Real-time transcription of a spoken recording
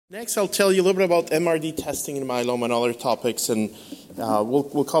Next, I'll tell you a little bit about MRD testing in myeloma and other topics, and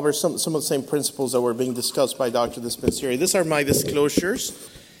we'll cover some of the same principles that were being discussed by Dr. Dispenseri. These are my disclosures.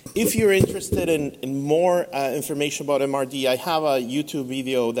 If you're interested in more information about MRD, I have a YouTube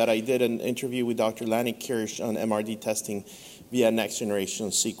video that I did an interview with Dr. Lanny Kirsch on MRD testing via next-generation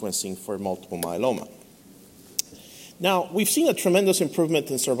sequencing for multiple myeloma. Now, we've seen a tremendous improvement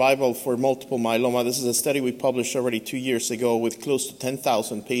in survival for multiple myeloma. This is a study we published already 2 years ago with close to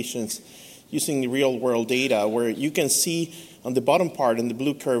 10,000 patients using the real-world data, where you can see on the bottom part in the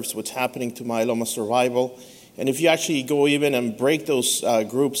blue curves what's happening to myeloma survival. And if you actually go even and break those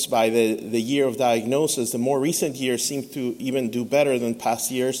groups by the year of diagnosis, the more recent years seem to even do better than past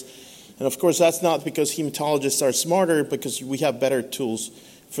years. And of course, that's not because hematologists are smarter, because we have better tools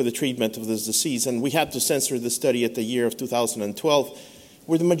for the treatment of this disease. And we had to censor the study at the year of 2012,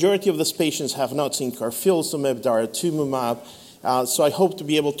 where the majority of these patients have not seen carfilzomib, daratumumab. So I hope to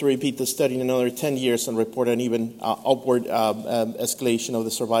be able to repeat the study in another 10 years and report an even upward escalation of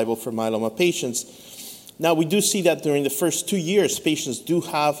the survival for myeloma patients. Now, we do see that during the first 2 years, patients do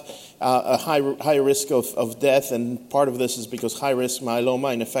have a high risk of death, and part of this is because high-risk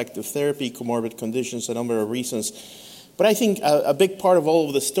myeloma, ineffective therapy, comorbid conditions, a number of reasons. But I think a big part of all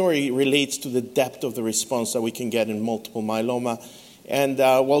of the story relates to the depth of the response that we can get in multiple myeloma. And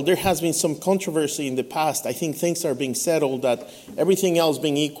while there has been some controversy in the past, I think things are being settled that everything else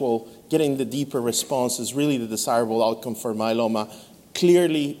being equal, getting the deeper response is really the desirable outcome for myeloma,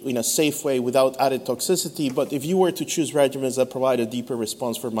 clearly in a safe way without added toxicity. But if you were to choose regimens that provide a deeper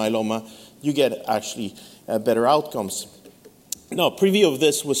response for myeloma, you get actually better outcomes. Now, a preview of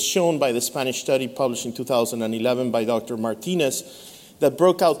this was shown by the Spanish study published in 2011 by Dr. Martinez that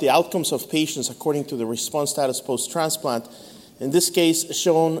broke out the outcomes of patients according to the response status post-transplant. In this case,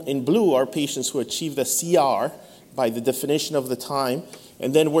 shown in blue are patients who achieved a CR by the definition of the time,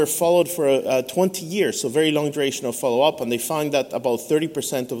 and then were followed for 20 years, so very long duration of follow-up, and they find that about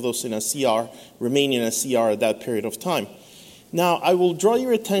 30% of those in a CR remain in a CR at that period of time. Now, I will draw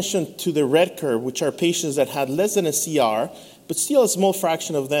your attention to the red curve, which are patients that had less than a CR, but still a small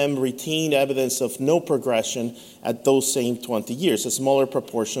fraction of them retained evidence of no progression at those same 20 years, a smaller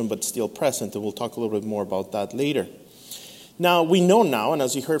proportion, but still present, and we'll talk a little bit more about that later. Now, we know now, and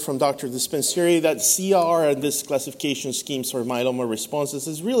as you heard from Dr. Dispenseri, that CR and this classification schemes for myeloma responses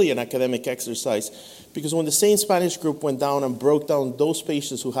is really an academic exercise, because when the same Spanish group went down and broke down those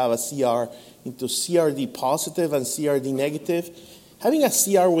patients who have a CR into CRD positive and CRD negative, having a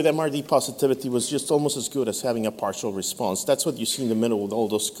CR with MRD positivity was just almost as good as having a partial response. That's what you see in the middle with all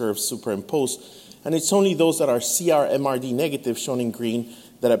those curves superimposed. And it's only those that are CR MRD negative, shown in green,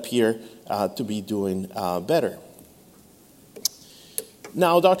 that appear to be doing better.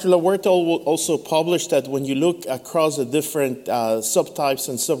 Now, Dr. Lahuerta also published that when you look across the different subtypes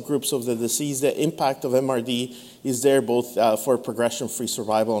and subgroups of the disease, the impact of MRD is there both for progression-free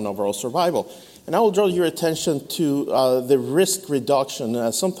survival and overall survival. And I will draw your attention to the risk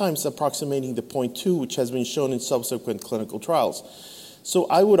reduction, sometimes approximating the 0.2, which has been shown in subsequent clinical trials. So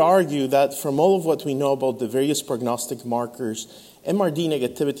I would argue that from all of what we know about the various prognostic markers, MRD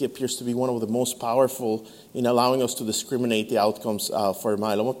negativity appears to be one of the most powerful in allowing us to discriminate the outcomes for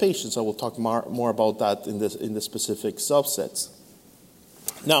myeloma patients. I will talk more about that in the specific subsets.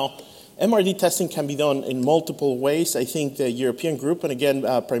 Now, MRD testing can be done in multiple ways. I think the European group, and again,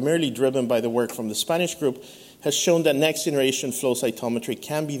 primarily driven by the work from the Spanish group, has shown that next-generation flow cytometry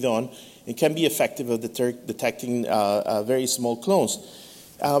can be done and can be effective at detecting very small clones.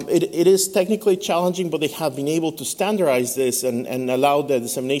 It is technically challenging, but they have been able to standardize this and allow the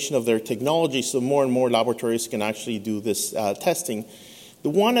dissemination of their technology so more and more laboratories can actually do this testing. The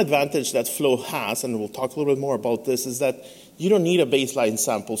one advantage that flow has, and we'll talk a little bit more about this, is that you don't need a baseline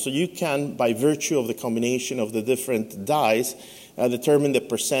sample. So you can, by virtue of the combination of the different dyes, determine the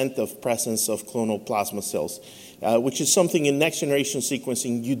percent of presence of clonal plasma cells, which is something in next-generation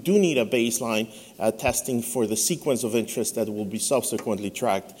sequencing you do need a baseline testing for the sequence of interest that will be subsequently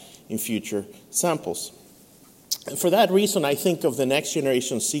tracked in future samples. And for that reason, I think of the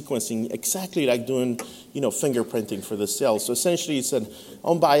next-generation sequencing exactly like doing, fingerprinting for the cells. So essentially, it's an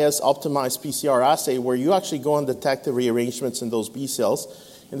unbiased, optimized PCR assay where you actually go and detect the rearrangements in those B cells.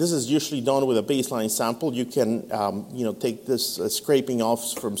 And this is usually done with a baseline sample. You can, take this scraping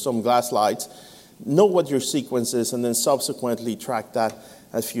off from some glass slides, know what your sequence is, and then subsequently track that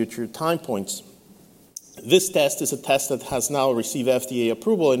at future time points. This test is a test that has now received FDA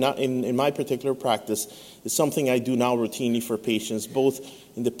approval, and in my particular practice, is something I do now routinely for patients, both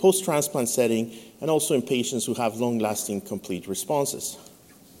in the post-transplant setting and also in patients who have long-lasting complete responses.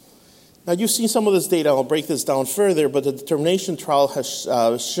 Now, you've seen some of this data. I'll break this down further, but the determination trial has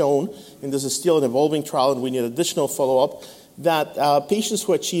shown, and this is still an evolving trial and we need additional follow-up, that patients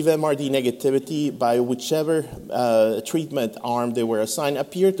who achieve MRD negativity by whichever treatment arm they were assigned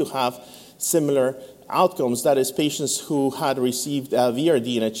appear to have similar outcomes. That is, patients who had received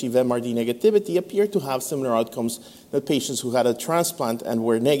VRD and achieved MRD negativity appear to have similar outcomes than patients who had a transplant and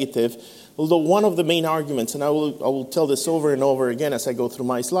were negative. Although one of the main arguments, and I will tell this over and over again as I go through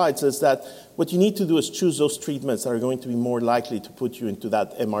my slides, is that what you need to do is choose those treatments that are going to be more likely to put you into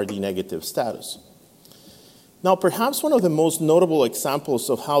that MRD negative status. Now, perhaps one of the most notable examples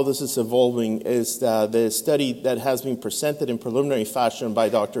of how this is evolving is the study that has been presented in preliminary fashion by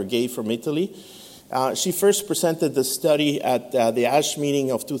Dr. Gay from Italy. She first presented the study at the ASH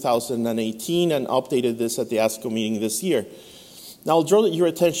meeting of 2018 and updated this at the ASCO meeting this year. Now, I'll draw your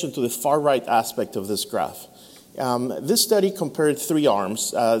attention to the far right aspect of this graph. This study compared three arms.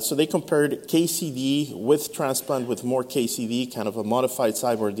 So they compared KCD with transplant with more KCD, kind of a modified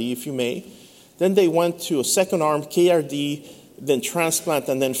CyBorD, if you may. Then they went to a second arm, KRD, then transplant,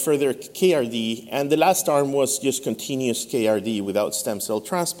 and then further KRD. And the last arm was just continuous KRD without stem cell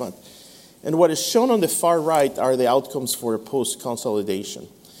transplant. And what is shown on the far right are the outcomes for post-consolidation.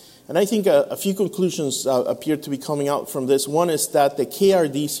 And I think a few conclusions appear to be coming out from this. One is that the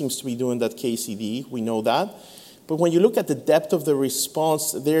KRD seems to be doing that KCD. We know that. But when you look at the depth of the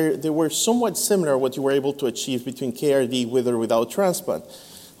response, they were somewhat similar what you were able to achieve between KRD with or without transplant.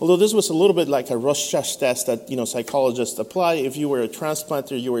 Although this was a little bit like a Rorschach test that psychologists apply. If you were a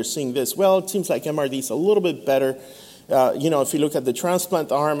transplanter, you were seeing this. Well, it seems like MRD is a little bit better. If you look at the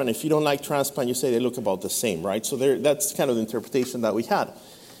transplant arm, and if you don't like transplant, you say they look about the same, right? So that's kind of the interpretation that we had.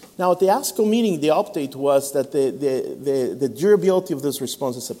 Now, at the ASCO meeting, the update was that the durability of those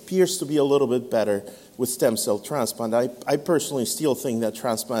responses appears to be a little bit better with stem cell transplant. I personally still think that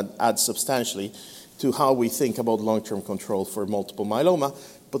transplant adds substantially to how we think about long-term control for multiple myeloma.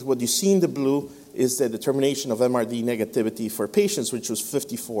 But what you see in the blue is the determination of MRD negativity for patients, which was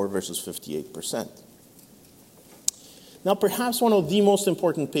 54 versus 58%. Now, perhaps one of the most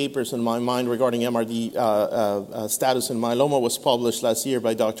important papers in my mind regarding MRD status in myeloma was published last year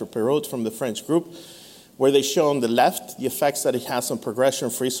by Dr. Perrault from the French group, where they show on the left the effects that it has on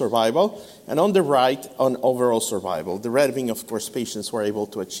progression-free survival, and on the right on overall survival, the red being, of course, patients who are able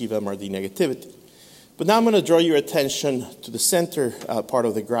to achieve MRD negativity. But now I'm going to draw your attention to the center part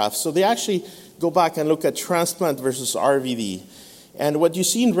of the graph. So they actually go back and look at transplant versus RVD. And what you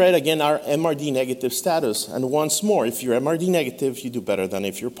see in red, again, are MRD negative status. And once more, if you're MRD negative, you do better than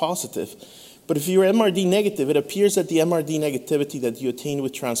if you're positive. But if you're MRD negative, it appears that the MRD negativity that you attain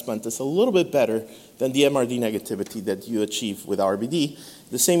with transplant is a little bit better than the MRD negativity that you achieve with RVD.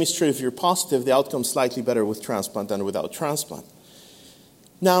 The same is true if you're positive. The outcome's slightly better with transplant than without transplant.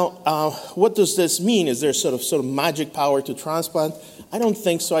 Now, what does this mean? Is there sort of magic power to transplant? I don't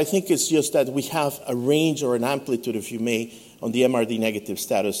think so. I think it's just that we have a range or an amplitude, if you may, on the MRD negative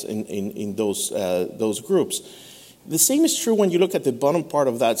status in those groups. The same is true when you look at the bottom part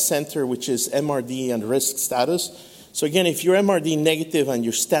of that center, which is MRD and risk status. So again, if you're MRD negative and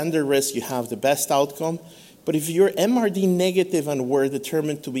you're standard risk, you have the best outcome. But if you're MRD negative and we're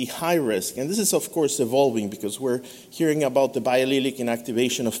determined to be high risk, and this is, of course, evolving because we're hearing about the biallelic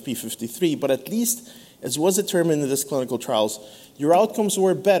inactivation of P53, but at least, as was determined in these clinical trials, your outcomes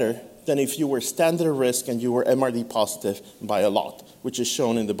were better than if you were standard risk and you were MRD positive by a lot, which is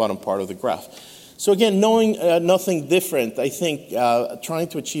shown in the bottom part of the graph. So again, knowing nothing different, I think trying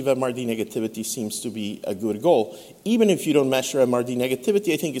to achieve MRD negativity seems to be a good goal. Even if you don't measure MRD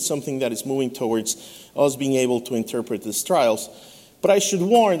negativity, I think it's something that is moving towards us being able to interpret these trials. But I should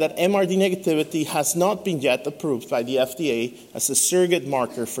warn that MRD negativity has not been yet approved by the FDA as a surrogate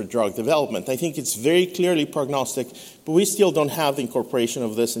marker for drug development. I think it's very clearly prognostic, but we still don't have the incorporation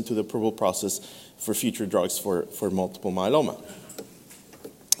of this into the approval process for future drugs for multiple myeloma.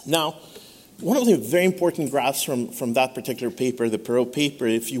 Now, one of the very important graphs from that particular paper, the Perrault paper,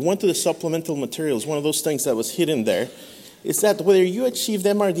 if you went to the supplemental materials, one of those things that was hidden there is that whether you achieved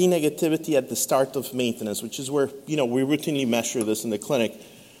MRD negativity at the start of maintenance, which is where we routinely measure this in the clinic,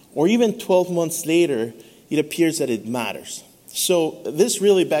 or even 12 months later, it appears that it matters. So this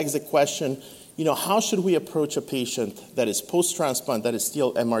really begs the question, how should we approach a patient that is post-transplant that is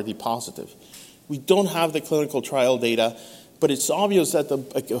still MRD positive? We don't have the clinical trial data, but it's obvious that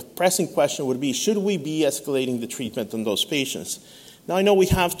a pressing question would be, should we be escalating the treatment on those patients? Now, I know we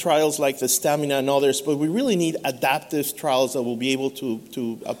have trials like the Stamina and others, but we really need adaptive trials that will be able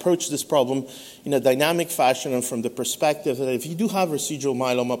to approach this problem in a dynamic fashion and from the perspective that if you do have residual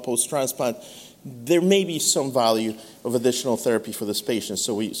myeloma post-transplant, there may be some value of additional therapy for this patient.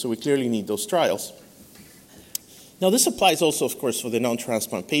 So we clearly need those trials. Now, this applies also, of course, for the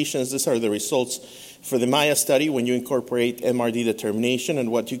non-transplant patients. These are the results for the MAIA study when you incorporate MRD determination,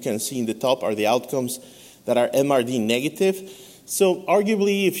 and what you can see in the top are the outcomes that are MRD negative. So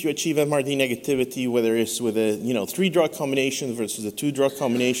arguably, if you achieve MRD negativity, whether it's with a 3-drug combination versus a 2-drug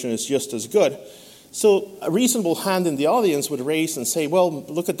combination, it's just as good. So a reasonable hand in the audience would raise and say, well,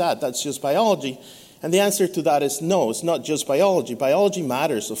 look at that, that's just biology. And the answer to that is no, it's not just biology. Biology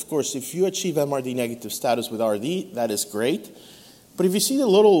matters, of course. If you achieve MRD negative status with RD, that is great. But if you see the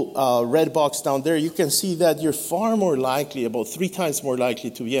little red box down there, you can see that you're far more likely, about 3 times more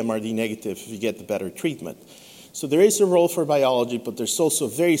likely to be MRD negative if you get the better treatment. So there is a role for biology, but there's also a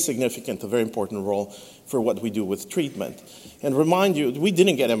very significant, a very important role for what we do with treatment. And remind you, we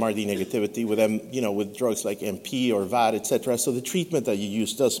didn't get MRD negativity with with drugs like MP or VAT, etc. So the treatment that you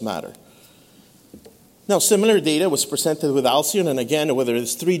use does matter. Now, similar data was presented with Alcyone, and again, whether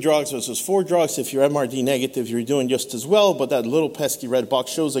it's 3 drugs versus 4 drugs, if you're MRD negative, you're doing just as well, but that little pesky red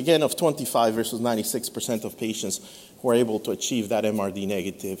box shows, again, of 25 versus 96% of patients who are able to achieve that MRD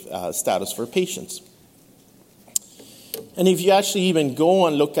negative status for patients. And if you actually even go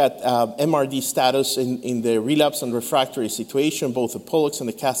and look at MRD status in the relapse and refractory situation, both the Pollux and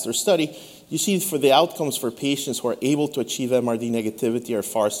the Castor study, you see for the outcomes for patients who are able to achieve MRD negativity are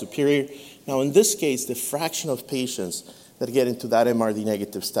far superior. Now, in this case, the fraction of patients that get into that MRD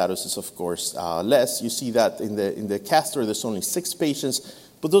negative status is, of course, less. You see that in the Castor, there's only 6 patients,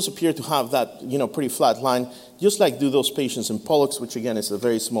 but those appear to have that, pretty flat line, just like do those patients in Pollux, which again is a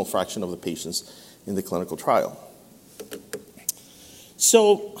very small fraction of the patients in the clinical trial.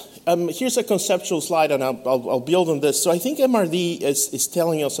 So here's a conceptual slide, and I'll build on this. So I think MRD is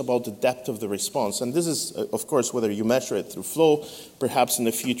telling us about the depth of the response. And this is, of course, whether you measure it through flow, perhaps in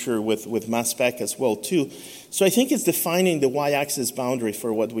the future with mass spec as well, too. So I think it's defining the y-axis boundary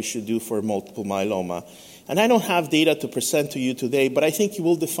for what we should do for multiple myeloma. And I don't have data to present to you today, but I think you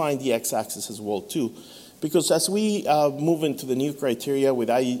will define the x-axis as well, too. Because as we move into the new criteria with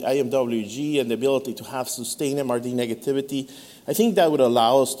IMWG and the ability to have sustained MRD negativity, I think that would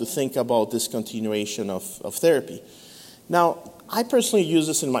allow us to think about discontinuation of therapy. Now, I personally use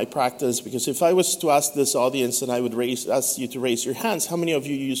this in my practice because if I was to ask this audience and I would ask you to raise your hands, how many of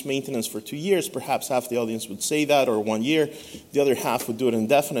you use maintenance for 2 years? Perhaps half the audience would say that, or 1 year. The other half would do it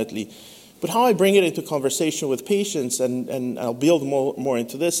indefinitely. But how I bring it into conversation with patients, and I'll build more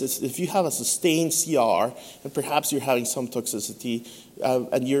into this, is if you have a sustained CR, and perhaps you're having some toxicity,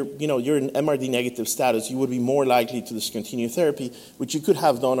 and you're in MRD negative status, you would be more likely to discontinue therapy, which you could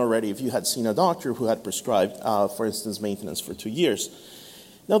have done already if you had seen a doctor who had prescribed, for instance, maintenance for 2 years.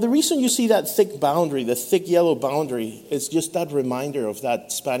 Now, the reason you see that thick boundary, the thick yellow boundary, is just that reminder of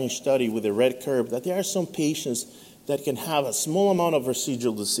that Spanish study with the red curve, that there are some patients that can have a small amount of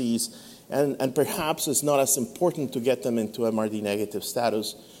residual disease, and perhaps it's not as important to get them into MRD negative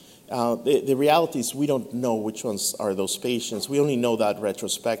status. The reality is we don't know which ones are those patients. We only know that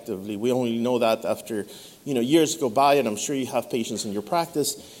retrospectively. We only know that after years go by, and I'm sure you have patients in your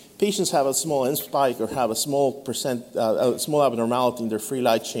practice. Patients have a small end spike or have a small abnormality in their free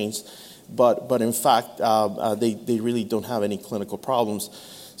light chains, but in fact they really don't have any clinical problems.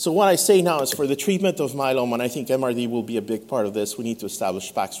 So what I say now is for the treatment of myeloma, and I think MRD will be a big part of this, we need to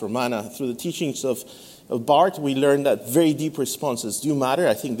establish Pax Romana. Through the teachings of Bart, we learned that very deep responses do matter.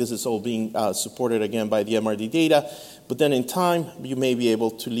 I think this is all being supported again by the MRD data. But then in time, you may be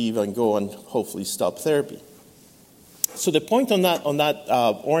able to leave and go and hopefully stop therapy. So the point on that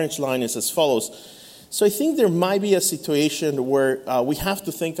orange line is as follows. So I think there might be a situation where we have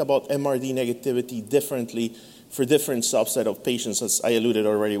to think about MRD negativity differently for different subset of patients, as I alluded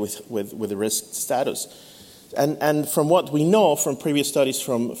already with the risk status. And from what we know from previous studies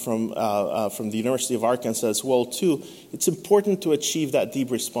from the University of Arkansas as well, too, it's important to achieve that deep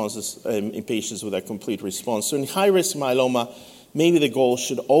responses in patients with a complete response. So in high-risk myeloma, maybe the goal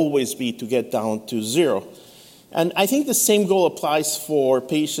should always be to get down to 0. And I think the same goal applies for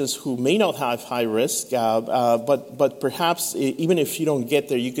patients who may not have high risk, but perhaps even if you don't get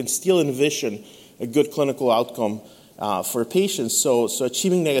there, you can still envision a good clinical outcome for patients. So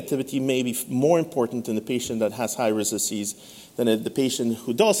achieving negativity may be more important in the patient that has high-risk disease than in the patient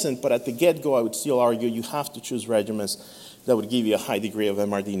who doesn't. But at the get-go, I would still argue you have to choose regimens that would give you a high degree of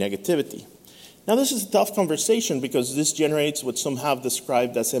MRD negativity. Now, this is a tough conversation because this generates what some have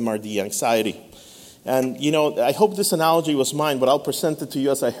described as MRD anxiety. And, I hope this analogy was mine, but I'll present it to you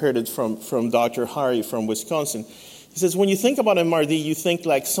as I heard it from Dr. Hari from Wisconsin. He says, when you think about MRD, you think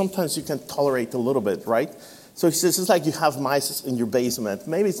like sometimes you can tolerate a little bit, right? So he says, it's like you have mice in your basement.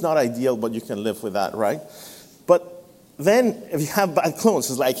 Maybe it's not ideal, but you can live with that, right? But then if you have bad clones,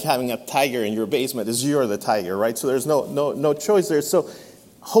 it's like having a tiger in your basement. It's you're the tiger, right? So there's no choice there. So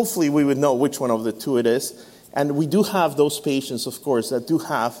hopefully we would know which one of the two it is. And we do have those patients, of course, that do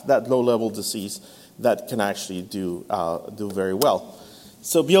have that low-level disease that can actually do very well.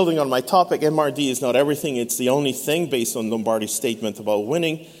 So building on my topic, MRD is not everything. It's the only thing based on Lombardi's statement about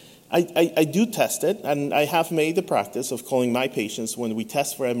winning. I do test it, and I have made the practice of calling my patients when we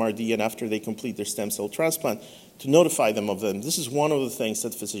test for MRD and after they complete their stem cell transplant to notify them of them. This is one of the things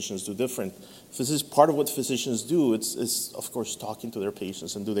that physicians do different. Part of what physicians do is, of course, talking to their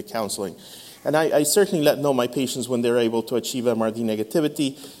patients and do the counseling. And I certainly let know my patients when they're able to achieve MRD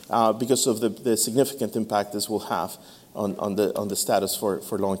negativity because of the significant impact this will have on the status for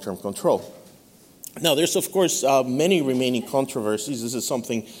long-term control. Now, there's, of course, many remaining controversies. This is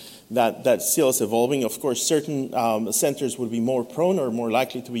something that still is evolving. Of course, certain centers would be more prone or more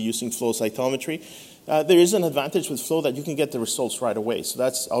likely to be using flow cytometry. There is an advantage with flow that you can get the results right away. So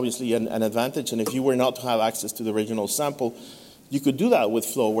that's obviously an advantage. And if you were not to have access to the original sample, you could do that with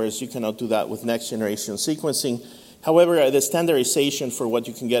flow, whereas you cannot do that with next-generation sequencing. However, the standardization for what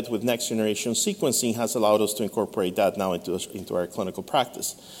you can get with next-generation sequencing has allowed us to incorporate that now into our clinical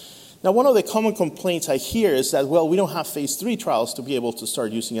practice. Now, one of the common complaints I hear is that, well, we don't have phase 3 trials to be able to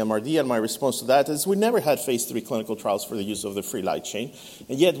start using MRD, and my response to that is we never had phase 3 clinical trials for the use of the free light chain,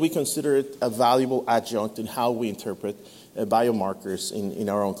 and yet we consider it a valuable adjunct in how we interpret biomarkers in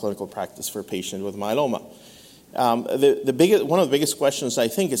our own clinical practice for a patient with myeloma. One of the biggest questions, I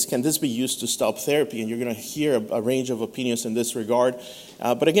think, is can this be used to stop therapy? And you're going to hear a range of opinions in this regard.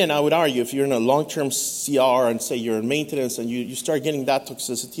 But again, I would argue if you're in a long-term CR and say you're in maintenance and you start getting that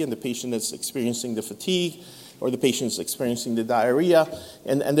toxicity and the patient is experiencing the fatigue or the patient is experiencing the diarrhea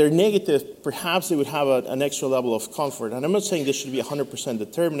and they're negative, perhaps they would have an extra level of comfort. And I'm not saying this should be 100%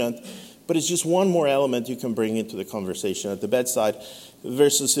 determinant, but it's just one more element you can bring into the conversation at the bedside.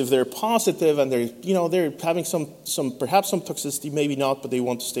 Versus if they're positive and they're having perhaps some toxicity, maybe not, but they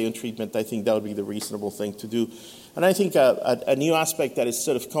want to stay on treatment, I think that would be the reasonable thing to do. And I think a new aspect that is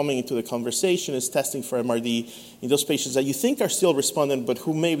sort of coming into the conversation is testing for MRD in those patients that you think are still responding, but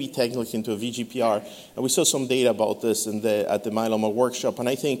who may be technically into a VGPR. And we saw some data about this at the myeloma workshop. And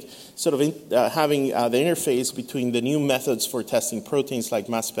I think sort of having the interface between the new methods for testing proteins like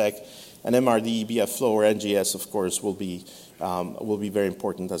mass spec and MRD, BF flow, or NGS, of course, will be very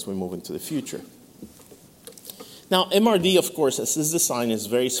important as we move into the future. Now, MRD, of course, as this design is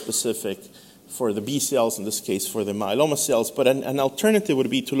very specific for the B cells, in this case for the myeloma cells, but an alternative would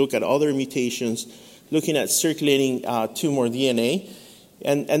be to look at other mutations, looking at circulating tumor DNA.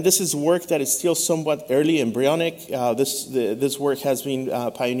 And this is work that is still somewhat early embryonic. This work has been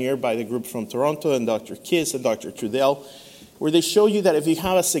pioneered by the group from Toronto and Dr. Kiss and Dr. Trudell, where they show you that if you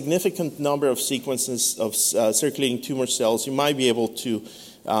have a significant number of sequences of circulating tumor cells, you might be able to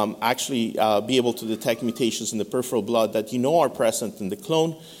actually be able to detect mutations in the peripheral blood that you know are present in the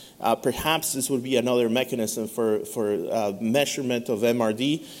clone. Perhaps this would be another mechanism for measurement of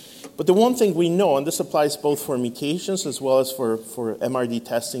MRD. But the one thing we know, and this applies both for mutations as well as for MRD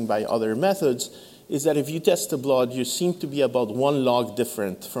testing by other methods, is that if you test the blood, you seem to be about 1 log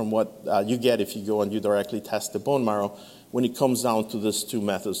different from what you get if you go and you directly test the bone marrow when it comes down to these two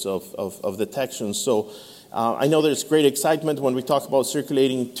methods of detection. So I know there's great excitement when we talk about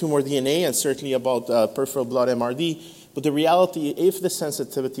circulating tumor DNA and certainly about peripheral blood MRD, but the reality, if the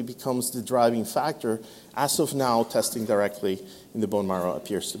sensitivity becomes the driving factor, as of now, testing directly in the bone marrow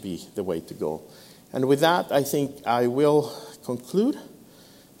appears to be the way to go. And with that, I think I will conclude.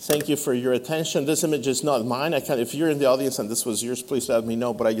 Thank you for your attention. This image is not mine. If you're in the audience and this was yours, please let me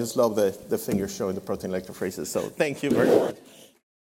know. But I just love the finger showing the protein electrophoresis. So thank you very much.